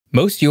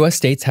Most US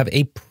states have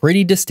a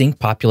pretty distinct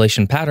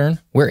population pattern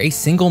where a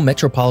single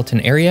metropolitan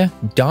area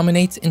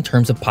dominates in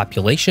terms of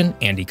population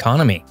and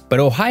economy. But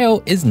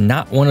Ohio is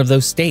not one of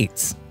those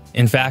states.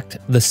 In fact,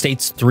 the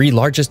state's 3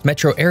 largest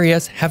metro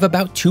areas have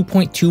about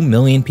 2.2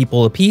 million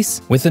people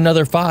apiece, with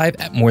another 5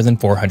 at more than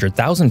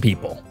 400,000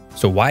 people.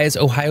 So why is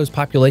Ohio's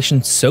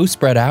population so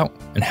spread out,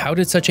 and how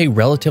did such a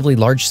relatively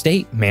large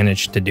state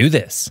manage to do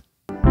this?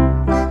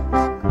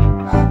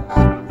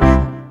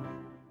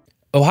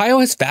 Ohio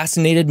has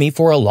fascinated me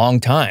for a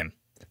long time.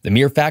 The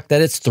mere fact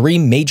that its 3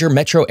 major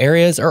metro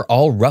areas are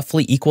all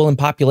roughly equal in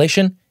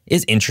population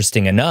is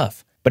interesting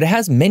enough, but it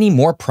has many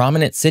more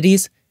prominent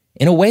cities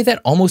in a way that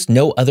almost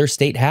no other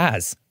state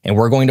has, and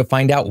we're going to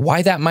find out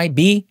why that might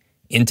be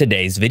in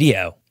today's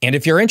video. And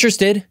if you're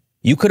interested,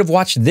 you could have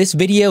watched this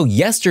video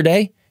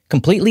yesterday,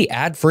 completely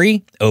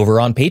ad-free,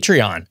 over on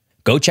Patreon.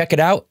 Go check it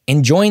out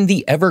and join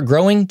the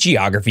ever-growing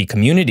geography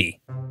community.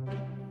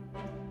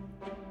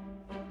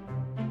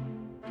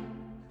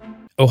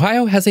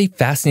 Ohio has a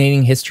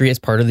fascinating history as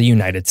part of the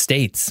United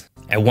States.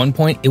 At one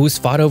point, it was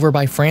fought over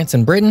by France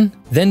and Britain,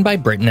 then by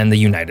Britain and the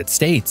United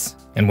States.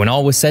 And when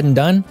all was said and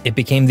done, it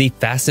became the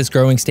fastest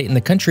growing state in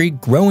the country,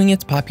 growing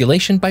its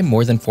population by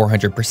more than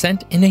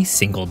 400% in a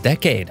single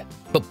decade.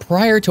 But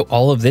prior to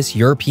all of this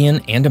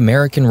European and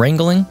American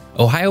wrangling,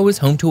 Ohio was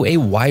home to a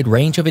wide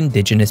range of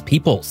indigenous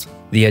peoples.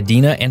 The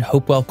Adena and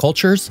Hopewell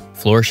cultures,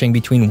 flourishing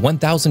between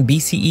 1000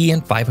 BCE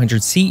and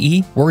 500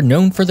 CE, were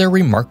known for their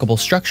remarkable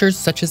structures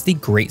such as the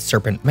Great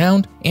Serpent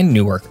Mound and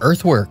Newark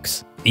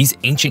earthworks. These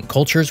ancient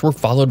cultures were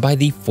followed by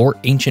the Fort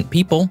Ancient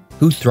people,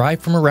 who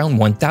thrived from around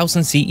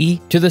 1000 CE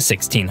to the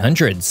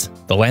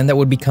 1600s. The land that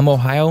would become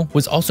Ohio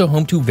was also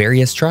home to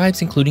various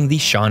tribes including the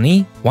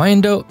Shawnee,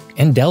 Wyandot,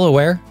 and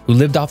Delaware, who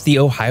lived off the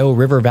Ohio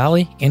River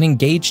Valley and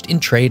engaged in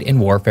trade and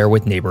warfare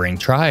with neighboring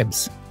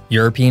tribes.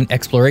 European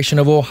exploration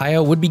of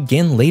Ohio would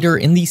begin later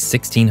in the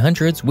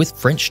 1600s with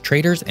French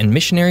traders and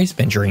missionaries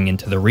venturing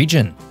into the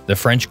region. The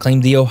French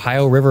claimed the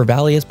Ohio River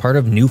Valley as part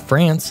of New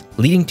France,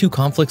 leading to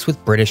conflicts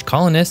with British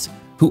colonists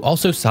who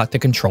also sought to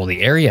control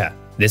the area.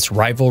 This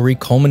rivalry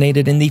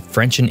culminated in the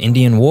French and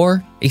Indian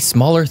War, a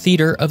smaller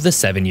theater of the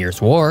 7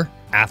 Years' War,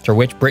 after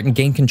which Britain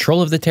gained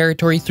control of the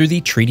territory through the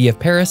Treaty of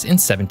Paris in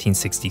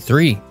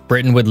 1763.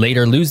 Britain would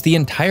later lose the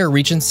entire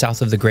region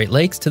south of the Great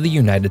Lakes to the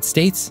United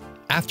States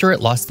after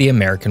it lost the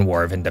American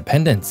War of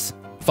Independence.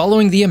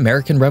 Following the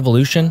American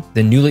Revolution,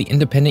 the newly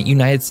independent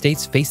United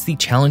States faced the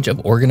challenge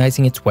of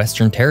organizing its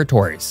western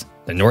territories.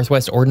 The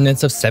Northwest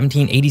Ordinance of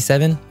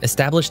 1787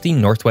 established the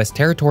Northwest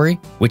Territory,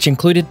 which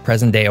included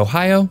present-day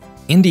Ohio,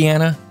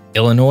 Indiana,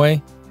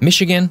 Illinois,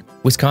 Michigan,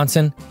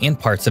 Wisconsin, and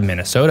parts of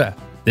Minnesota.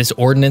 This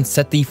ordinance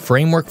set the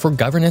framework for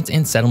governance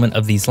and settlement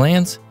of these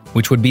lands,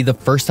 which would be the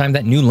first time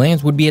that new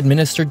lands would be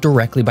administered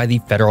directly by the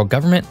federal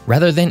government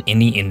rather than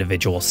any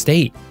individual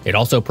state. It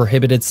also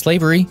prohibited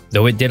slavery,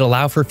 though it did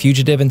allow for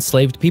fugitive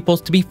enslaved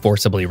peoples to be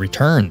forcibly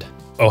returned.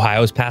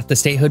 Ohio's path to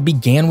statehood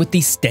began with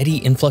the steady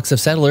influx of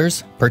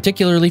settlers,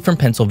 particularly from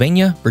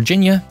Pennsylvania,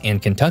 Virginia, and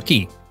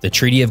Kentucky. The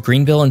Treaty of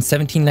Greenville in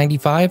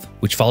 1795,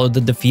 which followed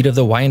the defeat of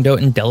the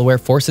Wyandot and Delaware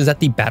forces at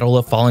the Battle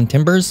of Fallen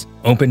Timbers,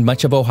 opened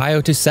much of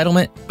Ohio to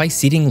settlement by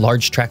ceding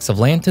large tracts of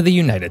land to the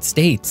United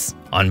States.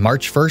 On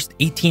March 1,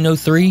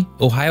 1803,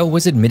 Ohio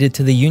was admitted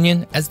to the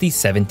Union as the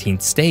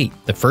 17th state,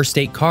 the first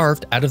state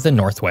carved out of the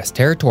Northwest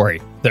Territory.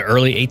 The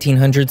early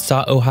 1800s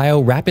saw Ohio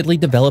rapidly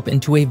develop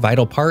into a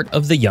vital part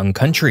of the young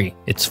country.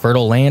 Its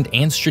fertile land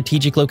and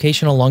strategic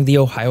location along the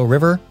Ohio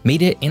River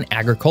made it an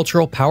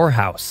agricultural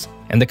powerhouse,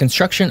 and the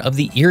construction of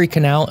the Erie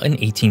Canal in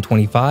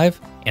 1825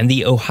 and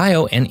the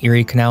Ohio and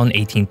Erie Canal in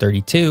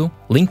 1832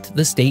 linked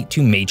the state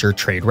to major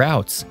trade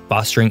routes,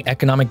 fostering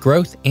economic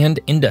growth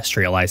and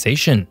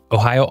industrialization.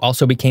 Ohio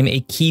also became a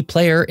key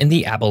player in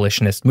the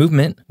abolitionist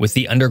movement, with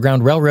the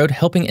Underground Railroad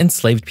helping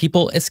enslaved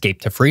people escape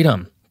to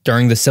freedom.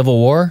 During the Civil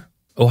War,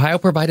 Ohio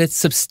provided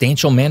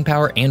substantial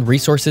manpower and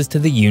resources to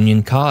the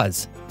Union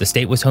cause. The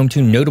state was home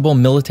to notable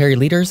military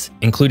leaders,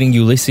 including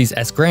Ulysses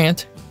S.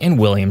 Grant and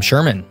William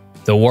Sherman.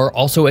 The war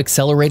also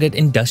accelerated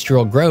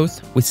industrial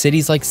growth, with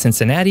cities like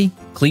Cincinnati,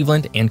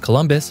 Cleveland, and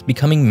Columbus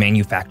becoming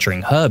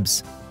manufacturing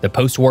hubs. The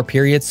post-war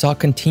period saw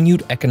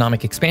continued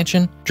economic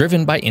expansion,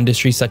 driven by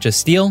industries such as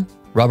steel,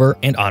 rubber,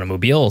 and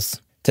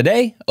automobiles.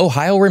 Today,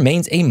 Ohio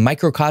remains a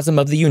microcosm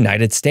of the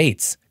United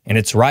States, and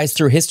its rise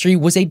through history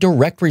was a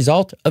direct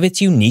result of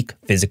its unique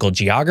physical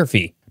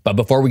geography. But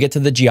before we get to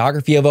the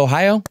geography of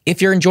Ohio,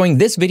 if you're enjoying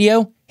this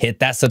video, hit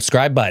that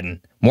subscribe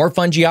button. More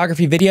fun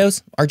geography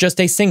videos are just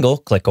a single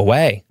click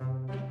away.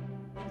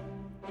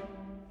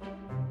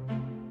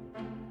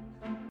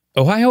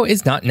 Ohio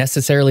is not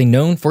necessarily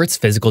known for its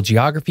physical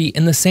geography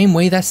in the same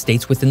way that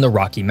states within the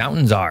Rocky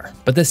Mountains are,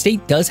 but the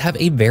state does have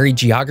a varied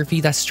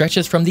geography that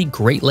stretches from the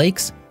Great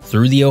Lakes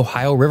through the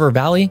Ohio River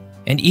Valley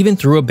and even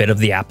through a bit of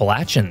the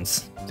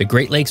Appalachians. The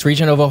Great Lakes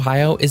region of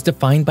Ohio is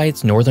defined by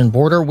its northern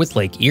border with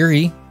Lake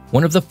Erie,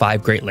 one of the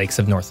 5 Great Lakes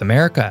of North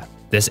America.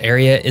 This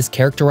area is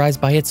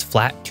characterized by its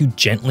flat to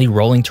gently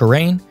rolling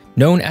terrain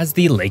known as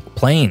the Lake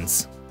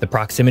Plains. The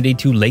proximity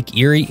to Lake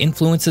Erie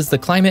influences the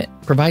climate,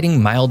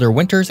 providing milder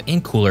winters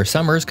and cooler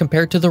summers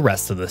compared to the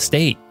rest of the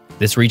state.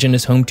 This region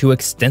is home to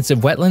extensive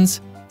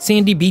wetlands,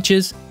 sandy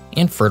beaches,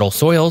 and fertile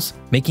soils,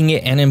 making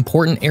it an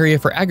important area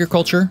for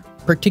agriculture,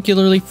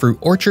 particularly fruit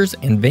orchards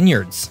and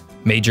vineyards.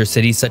 Major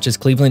cities such as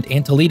Cleveland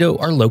and Toledo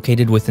are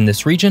located within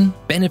this region,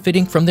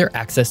 benefiting from their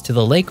access to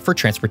the lake for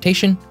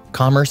transportation,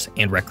 commerce,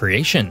 and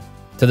recreation.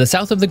 To the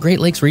south of the Great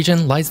Lakes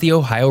region lies the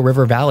Ohio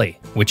River Valley,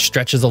 which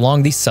stretches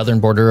along the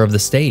southern border of the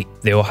state.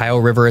 The Ohio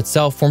River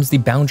itself forms the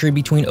boundary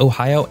between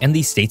Ohio and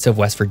the states of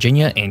West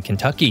Virginia and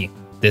Kentucky.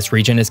 This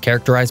region is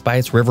characterized by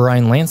its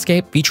riverine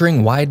landscape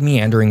featuring wide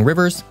meandering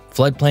rivers,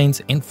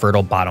 floodplains, and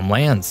fertile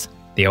bottomlands.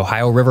 The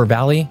Ohio River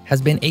Valley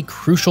has been a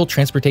crucial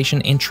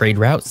transportation and trade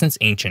route since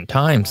ancient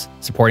times,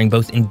 supporting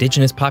both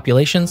indigenous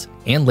populations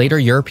and later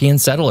European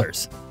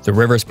settlers. The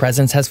river's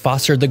presence has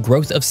fostered the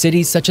growth of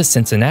cities such as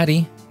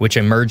Cincinnati, which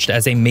emerged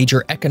as a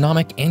major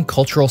economic and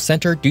cultural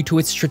center due to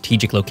its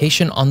strategic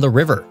location on the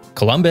river.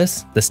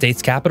 Columbus, the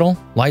state's capital,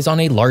 lies on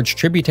a large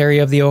tributary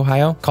of the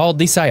Ohio called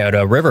the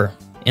Scioto River.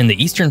 In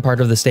the eastern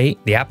part of the state,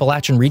 the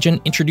Appalachian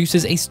region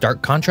introduces a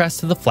stark contrast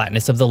to the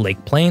flatness of the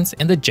Lake Plains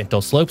and the gentle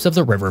slopes of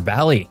the river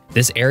valley.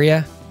 This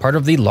area, part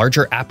of the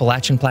larger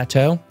Appalachian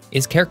Plateau,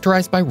 is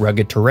characterized by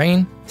rugged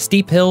terrain,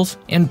 steep hills,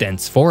 and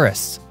dense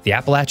forests. The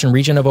Appalachian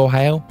region of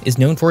Ohio is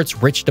known for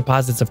its rich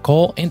deposits of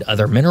coal and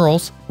other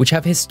minerals, which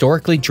have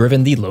historically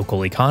driven the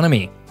local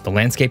economy. The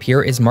landscape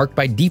here is marked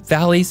by deep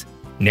valleys,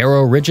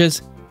 narrow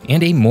ridges,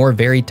 and a more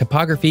varied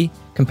topography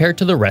compared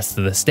to the rest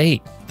of the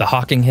state. The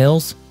Hocking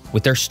Hills,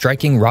 with their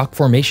striking rock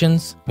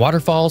formations,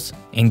 waterfalls,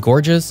 and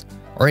gorges,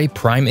 are a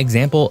prime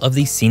example of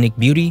the scenic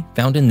beauty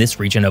found in this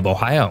region of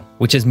Ohio,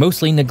 which is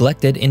mostly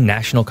neglected in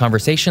national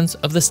conversations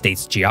of the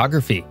state's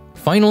geography.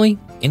 Finally,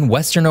 in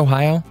western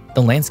Ohio,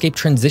 the landscape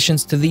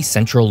transitions to the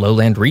central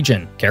lowland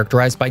region,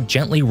 characterized by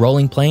gently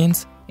rolling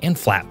plains and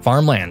flat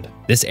farmland.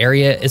 This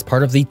area is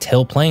part of the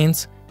Till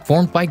Plains,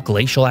 formed by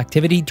glacial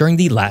activity during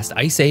the last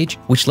ice age,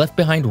 which left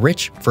behind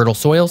rich, fertile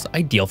soils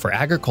ideal for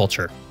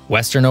agriculture.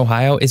 Western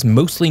Ohio is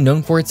mostly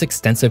known for its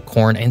extensive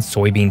corn and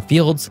soybean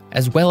fields,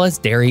 as well as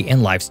dairy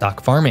and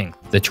livestock farming.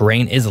 The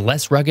terrain is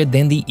less rugged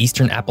than the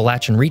eastern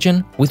Appalachian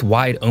region, with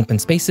wide open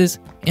spaces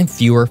and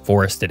fewer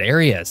forested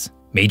areas.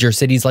 Major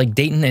cities like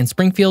Dayton and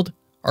Springfield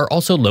are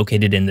also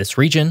located in this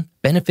region,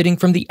 benefiting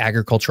from the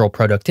agricultural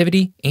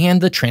productivity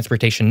and the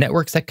transportation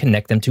networks that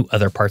connect them to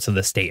other parts of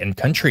the state and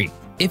country.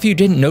 If you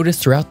didn't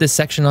notice throughout this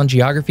section on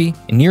geography,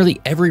 in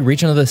nearly every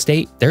region of the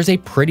state, there's a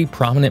pretty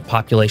prominent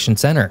population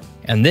center,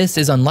 and this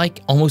is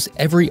unlike almost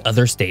every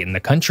other state in the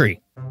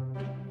country.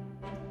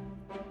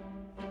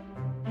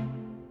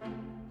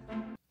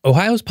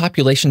 Ohio's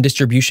population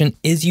distribution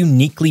is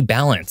uniquely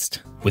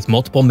balanced, with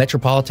multiple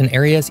metropolitan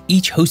areas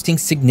each hosting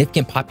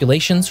significant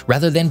populations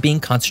rather than being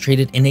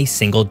concentrated in a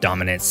single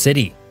dominant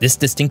city. This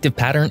distinctive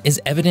pattern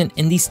is evident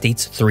in the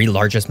state's three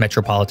largest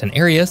metropolitan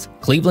areas,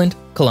 Cleveland,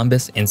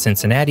 Columbus, and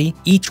Cincinnati,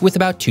 each with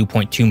about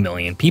 2.2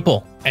 million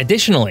people.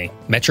 Additionally,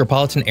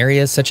 metropolitan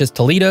areas such as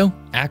Toledo,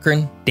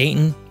 Akron,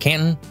 Dayton,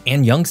 Canton,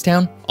 and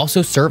Youngstown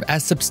also serve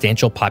as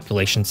substantial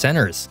population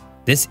centers.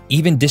 This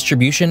even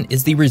distribution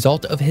is the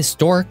result of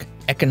historic,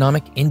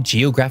 economic, and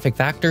geographic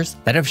factors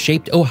that have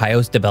shaped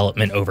Ohio's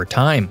development over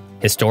time.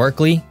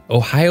 Historically,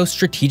 Ohio's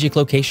strategic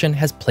location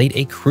has played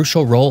a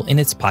crucial role in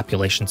its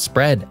population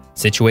spread.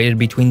 Situated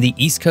between the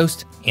East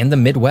Coast and the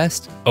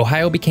Midwest,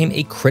 Ohio became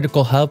a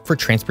critical hub for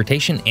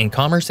transportation and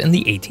commerce in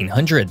the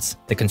 1800s.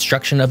 The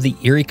construction of the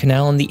Erie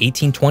Canal in the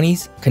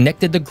 1820s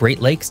connected the Great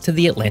Lakes to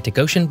the Atlantic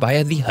Ocean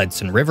via the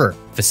Hudson River,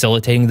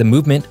 facilitating the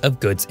movement of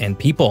goods and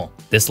people.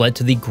 This led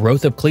to the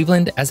growth of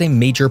Cleveland as a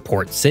major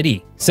port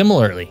city.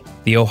 Similarly,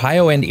 the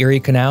Ohio and Erie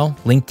Canal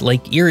linked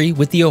Lake Erie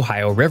with the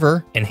Ohio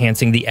River,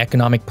 enhancing the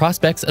economic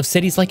prospects of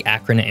cities like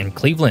Akron and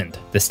Cleveland.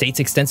 The state's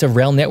extensive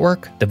rail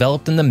network,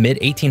 developed in the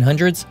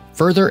mid-1800s,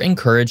 further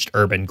encouraged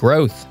urban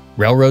growth.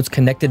 Railroads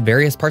connected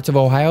various parts of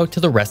Ohio to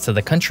the rest of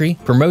the country,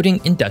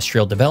 promoting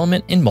industrial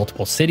development in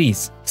multiple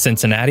cities.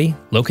 Cincinnati,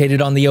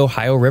 located on the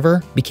Ohio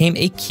River, became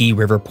a key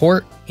river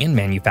port and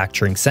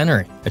manufacturing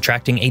center,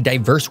 attracting a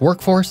diverse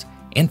workforce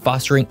and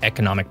fostering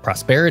economic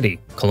prosperity.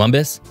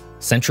 Columbus,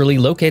 centrally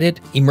located,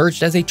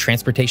 emerged as a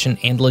transportation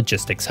and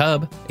logistics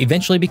hub,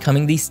 eventually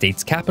becoming the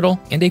state's capital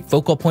and a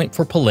focal point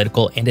for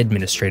political and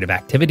administrative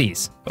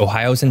activities.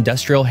 Ohio's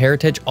industrial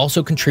heritage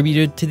also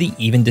contributed to the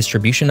even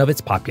distribution of its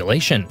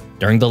population.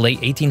 During the late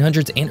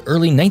 1800s and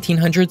early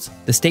 1900s,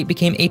 the state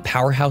became a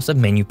powerhouse of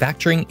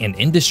manufacturing and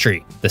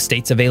industry. The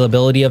state's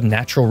availability of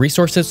natural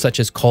resources such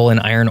as coal and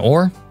iron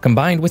ore,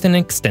 combined with an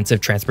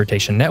extensive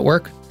transportation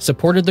network,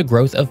 supported the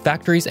growth of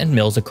factories and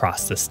mills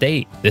across the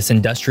state. This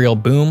industrial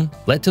boom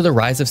led to the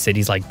rise of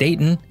cities like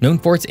Dayton, known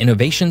for its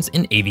innovations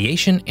in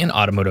aviation and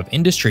automotive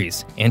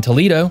industries, and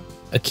Toledo,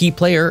 a key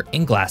player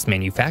in glass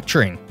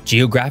manufacturing.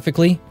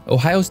 Geographically,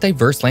 Ohio's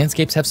diverse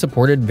landscapes have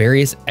supported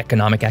various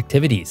economic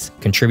activities,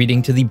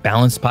 contributing to the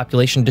balanced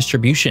population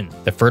distribution.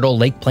 The fertile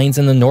lake plains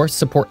in the north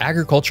support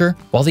agriculture,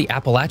 while the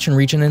Appalachian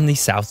region in the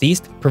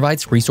southeast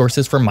provides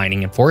resources for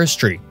mining and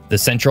forestry. The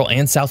central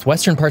and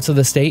southwestern parts of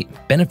the state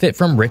benefit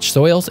from rich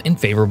soils and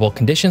favorable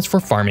conditions for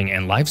farming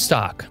and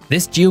livestock.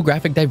 This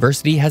geographic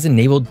diversity has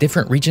enabled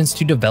different regions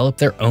to develop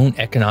their own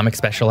economic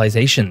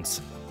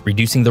specializations,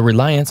 reducing the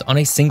reliance on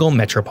a single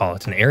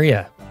metropolitan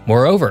area.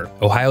 Moreover,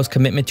 Ohio's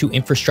commitment to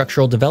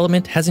infrastructural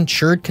development has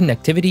ensured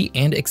connectivity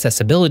and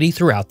accessibility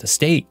throughout the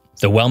state.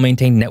 The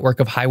well-maintained network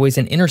of highways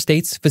and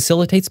interstates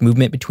facilitates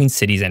movement between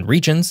cities and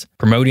regions,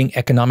 promoting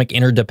economic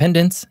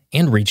interdependence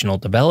and regional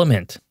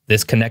development.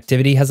 This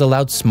connectivity has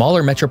allowed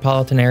smaller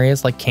metropolitan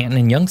areas like Canton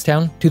and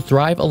Youngstown to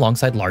thrive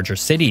alongside larger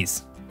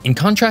cities. In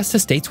contrast to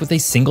states with a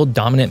single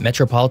dominant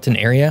metropolitan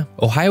area,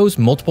 Ohio's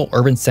multiple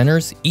urban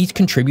centers each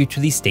contribute to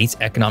the state's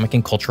economic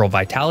and cultural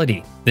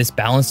vitality. This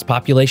balanced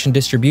population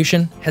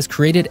distribution has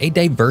created a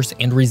diverse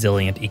and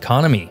resilient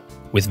economy,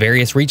 with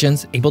various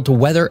regions able to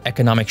weather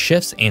economic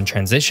shifts and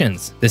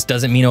transitions. This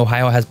doesn't mean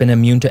Ohio has been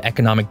immune to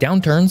economic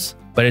downturns,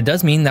 but it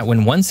does mean that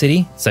when one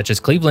city, such as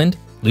Cleveland,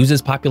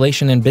 loses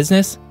population and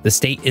business, the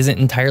state isn't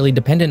entirely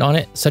dependent on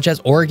it, such as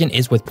Oregon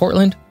is with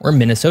Portland or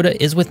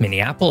Minnesota is with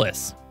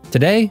Minneapolis.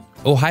 Today,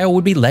 Ohio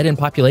would be led in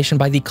population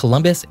by the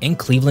Columbus and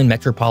Cleveland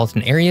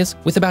metropolitan areas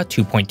with about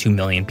 2.2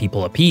 million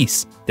people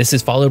apiece. This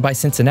is followed by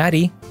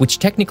Cincinnati, which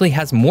technically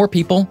has more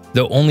people,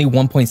 though only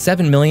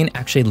 1.7 million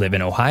actually live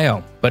in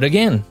Ohio. But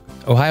again,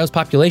 Ohio's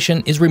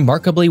population is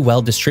remarkably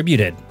well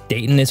distributed.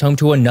 Dayton is home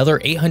to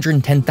another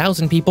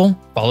 810,000 people,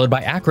 followed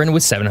by Akron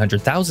with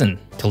 700,000.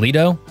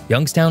 Toledo,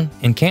 Youngstown,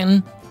 and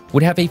Canton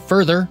would have a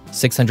further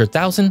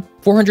 600,000,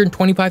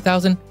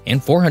 425,000,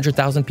 and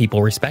 400,000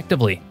 people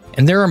respectively.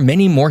 And there are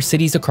many more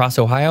cities across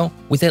Ohio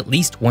with at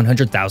least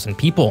 100,000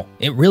 people.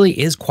 It really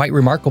is quite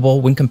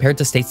remarkable when compared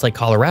to states like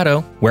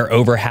Colorado, where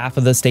over half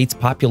of the state's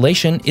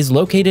population is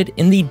located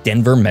in the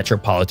Denver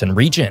metropolitan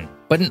region.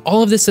 But in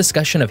all of this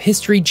discussion of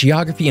history,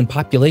 geography, and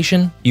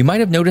population, you might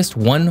have noticed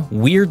one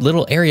weird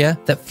little area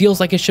that feels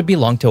like it should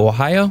belong to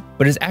Ohio,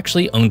 but is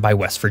actually owned by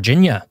West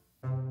Virginia.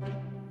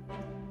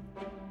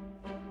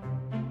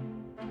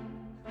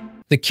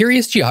 The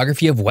curious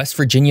geography of West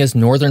Virginia's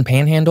northern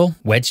panhandle,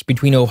 wedged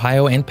between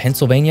Ohio and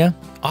Pennsylvania,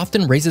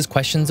 often raises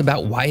questions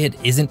about why it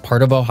isn't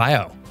part of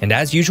Ohio. And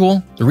as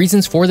usual, the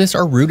reasons for this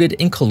are rooted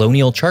in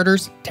colonial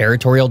charters,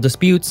 territorial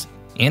disputes,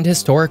 and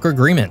historic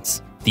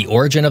agreements. The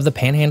origin of the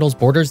Panhandle's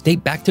borders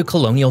date back to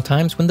colonial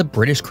times when the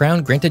British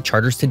Crown granted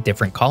charters to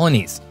different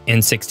colonies. In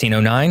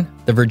 1609,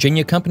 the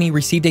Virginia Company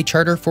received a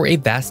charter for a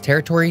vast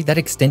territory that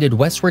extended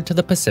westward to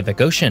the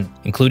Pacific Ocean,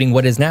 including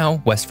what is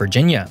now West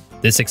Virginia.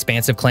 This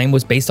expansive claim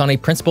was based on a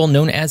principle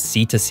known as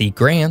sea-to-sea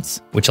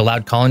grants, which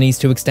allowed colonies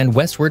to extend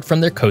westward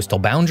from their coastal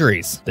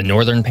boundaries. The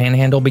northern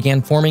panhandle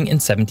began forming in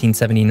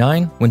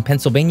 1779 when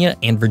Pennsylvania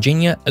and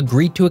Virginia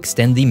agreed to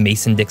extend the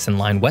Mason-Dixon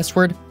line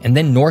westward and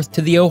then north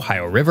to the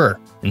Ohio River.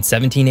 In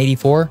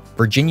 1784,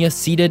 Virginia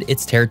ceded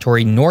its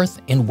territory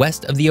north and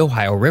west of the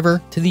Ohio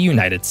River to the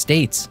United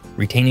States,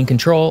 retaining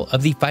control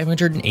of the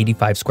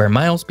 585 square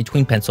miles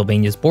between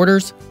Pennsylvania's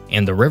borders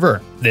and the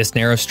river. This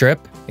narrow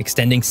strip,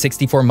 extending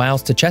 64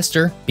 miles to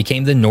Chester,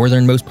 became the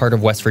northernmost part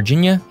of West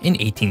Virginia in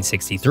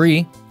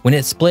 1863 when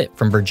it split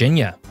from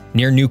Virginia.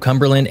 Near New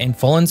Cumberland and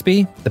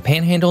Follansbee, the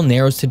panhandle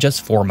narrows to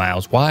just 4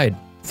 miles wide.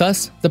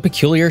 Thus, the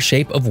peculiar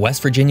shape of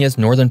West Virginia's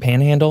northern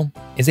panhandle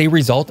is a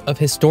result of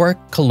historic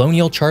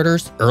colonial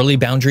charters, early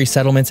boundary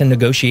settlements and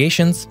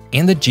negotiations,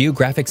 and the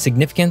geographic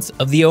significance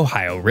of the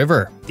Ohio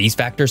River. These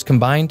factors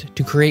combined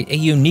to create a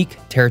unique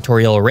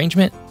territorial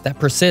arrangement that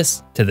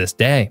persists to this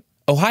day.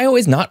 Ohio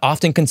is not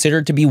often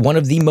considered to be one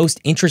of the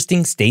most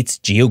interesting states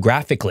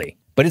geographically,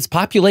 but its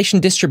population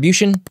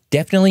distribution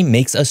definitely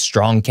makes a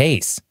strong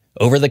case.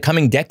 Over the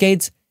coming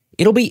decades,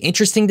 it'll be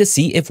interesting to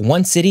see if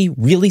one city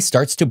really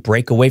starts to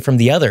break away from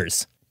the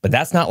others, but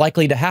that's not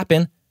likely to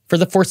happen for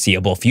the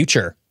foreseeable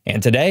future.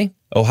 And today,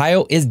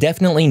 Ohio is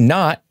definitely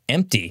not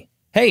empty.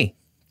 Hey,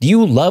 do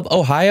you love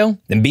Ohio?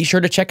 Then be sure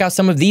to check out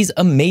some of these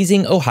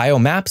amazing Ohio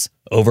maps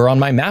over on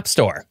my map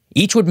store.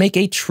 Each would make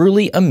a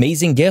truly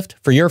amazing gift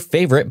for your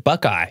favorite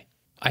Buckeye.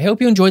 I hope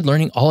you enjoyed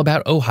learning all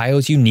about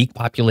Ohio's unique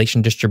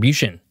population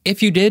distribution.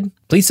 If you did,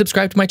 please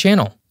subscribe to my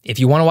channel. If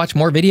you want to watch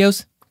more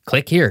videos,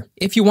 click here.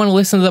 If you want to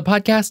listen to the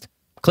podcast,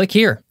 click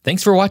here.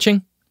 Thanks for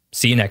watching.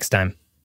 See you next time.